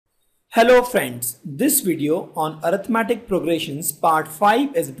Hello friends, this video on Arithmetic Progressions Part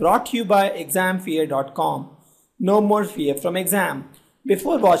 5 is brought to you by examfear.com. No more fear from exam.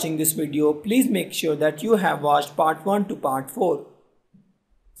 Before watching this video, please make sure that you have watched Part 1 to Part 4.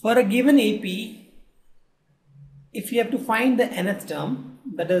 For a given AP, if you have to find the nth term,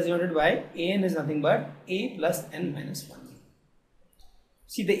 that is denoted by an is nothing but a plus n minus 1.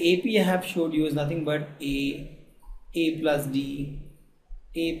 See, the AP I have showed you is nothing but a plus d,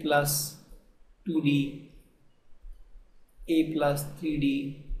 a plus 2d, a plus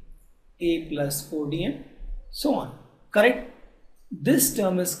 3d, a plus 4d and so on. Correct? This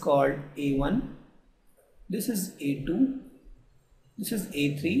term is called a1, this is a2, this is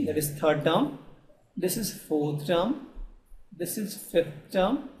a3, that is third term, this is fourth term, this is fifth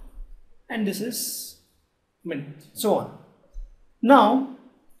term, and this is so on. Now,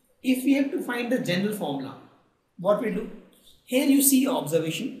 if we have to find the general formula, what we do? Here you see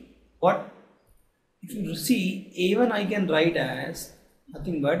observation. What? If you see a1, I can write as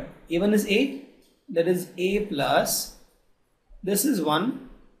nothing but a1 is a, that is a plus, this is 1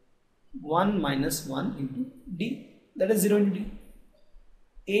 minus 1 into d, that is 0 into d.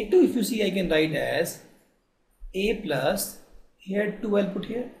 a2, if you see, I can write as a plus, here 2 I'll put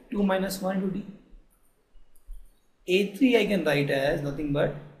here, 2 minus 1 into d. a3 I can write as nothing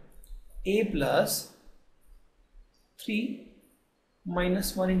but a plus 3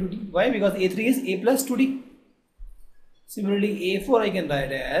 minus 1 into d. Why? Because a3 is a plus 2d. Similarly, a4 I can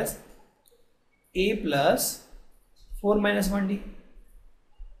write as a plus 4 minus 1d.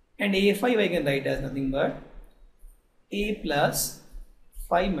 And a5 I can write as nothing but a plus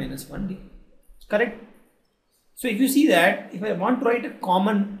 5 minus 1d. Correct? So if you see that, if I want to write a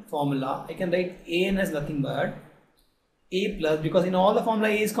common formula, I can write an as nothing but a plus, because in all the formula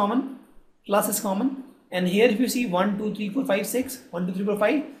a is common, plus is common. And here if you see 1, 2, 3, 4, 5, 6, 1, 2, 3, 4,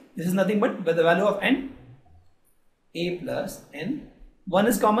 5, this is nothing but the value of n, a plus n. 1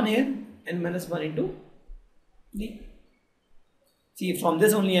 is common here, n minus 1 into d. See, from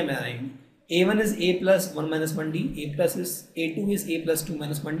this only I am arriving. a1 is a plus 1 minus 1d, a plus is a2 is a plus 2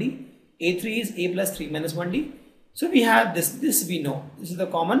 minus 1d, a3 is a plus 3 minus 1d. So we have this we know. This is the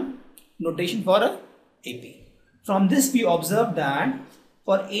common notation for a AP. From this we observe that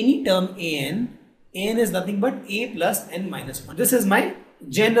for any term an is nothing but a plus n minus 1. This is my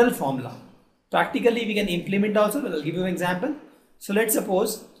general formula. Practically we can implement also, but I'll give you an example. So let's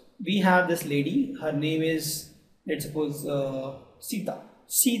suppose we have this lady, her name is, let's suppose Sita.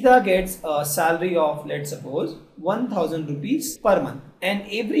 Sita gets a salary of, let's suppose, 1000 rupees per month, and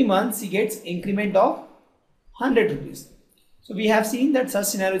every month she gets increment of 100 rupees. So we have seen that such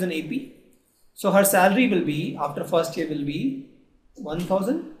scenario is an AP. So her salary will be, after first year will be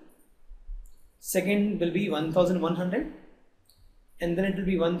 1000, second will be 1100, and then it will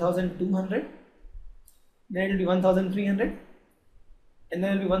be 1200, then it will be 1300, and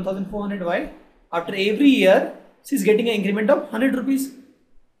then it will be 1400. Why? After every year she is getting an increment of 100 rupees.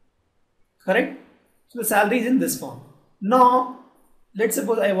 Correct? So the salary is in this form. Now let's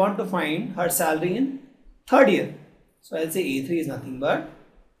suppose I want to find her salary in third year. So I'll say a3 is nothing but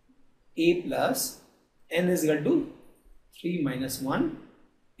a plus n is equal to 3 minus 1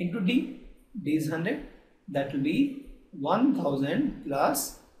 into d. D is 100, that will be 1000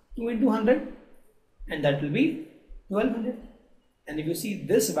 plus 2 into 100, and that will be 1200. And if you see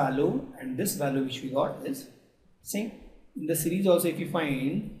this value and this value which we got is same. In the series also, if you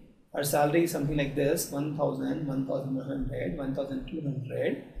find our salary is something like this, 1000, 1100,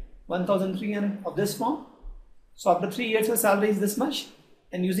 1200, 1300 of this form. So after 3 years her salary is this much,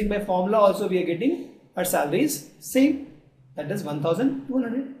 and using by formula also we are getting our salary is same, that is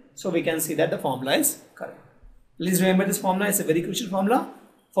 1200. So we can see that the formula is correct. Please remember, this formula is a very crucial formula.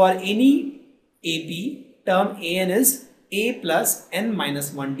 For any AP, term an is a plus n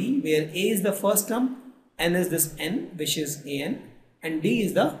minus 1d, where a is the first term, n is this n which is an, and d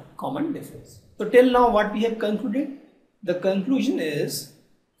is the common difference. So till now what we have concluded? The conclusion is,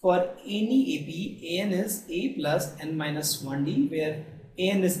 for any AP, an is a plus n minus 1d, where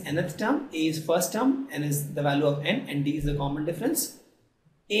an is nth term, a is first term, n is the value of n, and d is the common difference.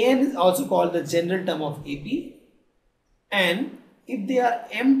 An is also called the general term of AP, and if there are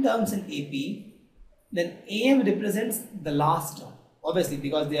m terms in AP, then am represents the last term, obviously,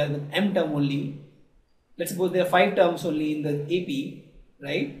 because they are the m term only. Let's suppose there are 5 terms only in the AP,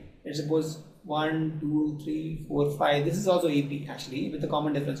 right? Let's suppose 1, 2, 3, 4, 5. This is also AP actually, with the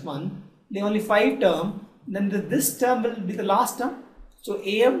common difference 1. There are only 5 terms, then this term will be the last term. So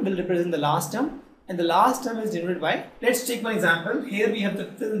am will represent the last term, and the last term is denoted by, let's take one example. Here we have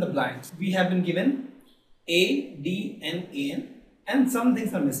to fill in the blanks. We have been given A, D and AN. and some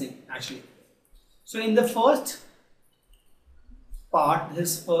things are missing actually. So in the first part,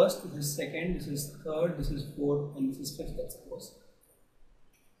 this is first, this is second, this is third, this is fourth, and this is fifth, let's suppose.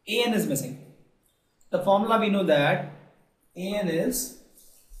 An is missing. The formula we know that An is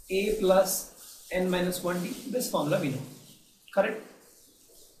a plus n minus 1d. This formula we know, correct?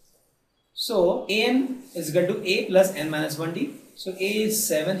 So An is equal to a plus n minus 1d. So a is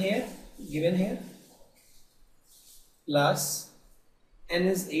 7 here, given here, plus n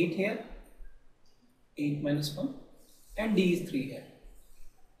is 8 here, 8 minus 1, and d is 3 here,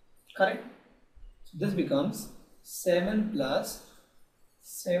 correct? So this becomes 7 plus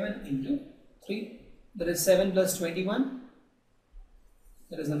 7 into 3. That is 7 plus 21.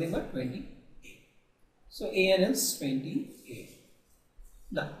 That is nothing but 28. So An is 28.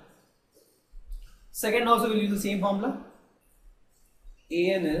 Done. Second also we will use the same formula.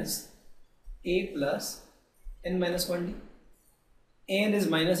 An is a plus n minus 1d. An is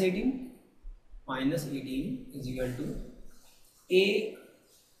minus 18. Minus 18 is equal to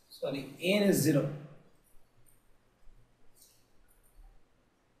An is 0.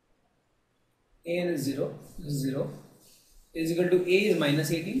 An is 0. This is 0 is equal to a is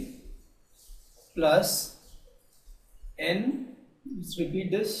minus 18 plus n. Let's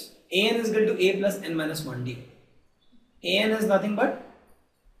repeat this. An is equal to a plus n minus 1d. An is nothing but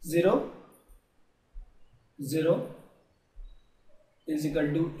 0, 0 is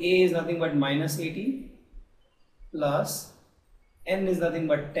equal to a is nothing but minus 18 plus n is nothing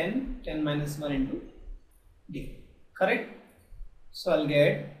but 10, 10 minus 1 into d, correct? So I'll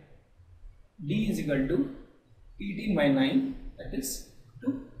get d is equal to 18 by 9, that is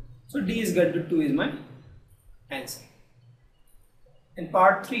 2. So d is equal to 2 is my answer. In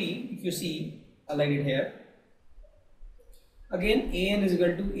part 3, if you see, I'll write it here. Again, An is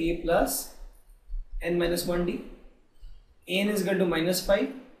equal to a plus n minus 1d. An is equal to minus 5,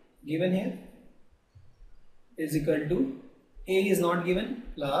 given here, is equal to a is not given,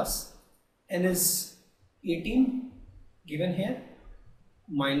 plus n is 18, given here,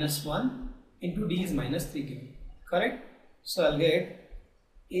 minus 1 into d is minus 3 given, correct? So I'll get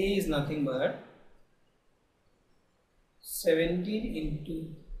a is nothing but 17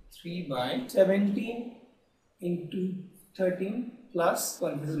 into 3 by 17 into 13 plus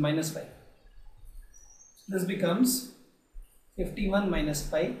 1, this is minus 5. This becomes 51 minus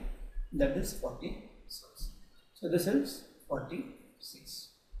 5, that is 46. So this is 46.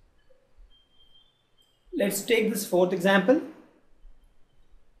 Let's take this fourth example.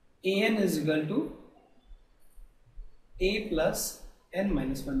 An is equal to a plus n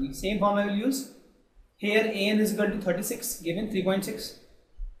minus 1d. Same formula I will use. Here An is equal to 36, given 3.6 is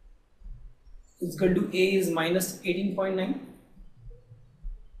equal to a is minus 18.9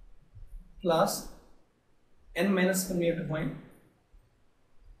 plus n minus 1 we have to find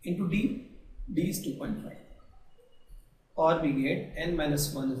into d, d is 2.5, or we get n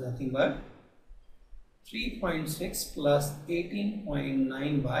minus 1 is nothing but 3.6 plus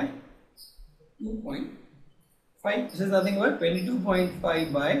 18.9 by 2.5. This is nothing but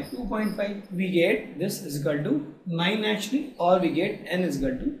 22.5 by 2.5. We get this is equal to 9 actually, or we get n is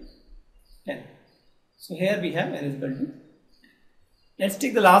equal to 10. So here we have n is equal to. Let's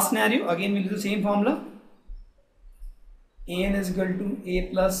take the last scenario. Again we'll use the same formula. An is equal to a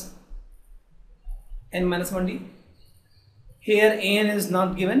plus n minus 1d. Here an is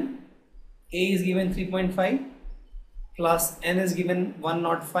not given. A is given 3.5 plus n is given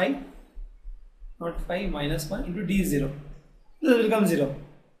 105, not 5 minus 1 into d is 0. This will become 0.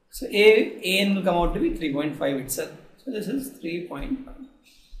 So an will come out to be 3.5 itself. So this is 3.5.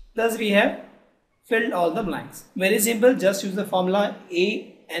 Thus we have filled all the blanks. Very simple, just use the formula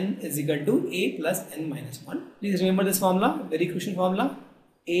an is equal to a plus n minus 1. Please remember this formula, very crucial formula.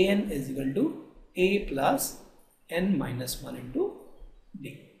 An is equal to a plus n minus 1 into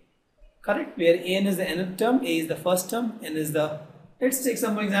d. Correct? Where an is the nth term, a is the first term, n is the. Let's take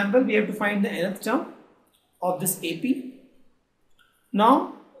some example. We have to find the nth term of this AP.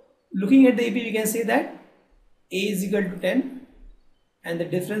 Now, looking at the AP, we can say that a is equal to 10 and the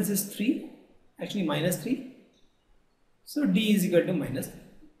difference is 3, actually minus 3. So d is equal to minus 3.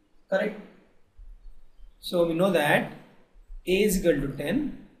 Correct? So we know that a is equal to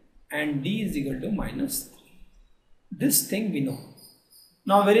 10 and d is equal to minus 3. This thing we know.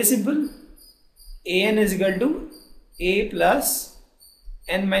 Now very simple, an is equal to a plus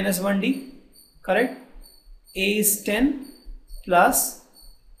n minus 1d, correct? A is 10 plus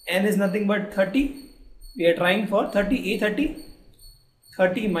n is nothing but 30. We are trying for 30, a 30.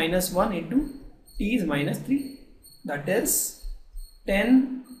 30 minus 1 into t is minus 3. That is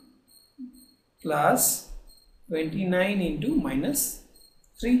 10 plus 29 into minus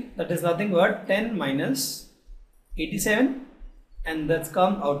 3, that is nothing but 10 minus 87, and that's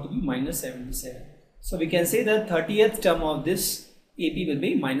come out to be minus 77. So we can say that 30th term of this AP will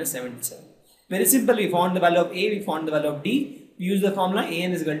be minus 77. Very simple, we found the value of A, we found the value of D. We use the formula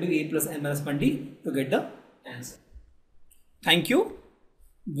AN is equal to A plus N minus 1 D to get the answer. Thank you.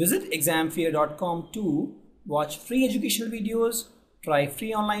 Visit examfear.com to watch free educational videos, try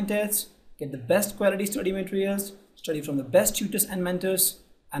free online tests, get the best quality study materials, study from the best tutors and mentors,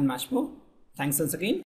 and much more. Thanks once again.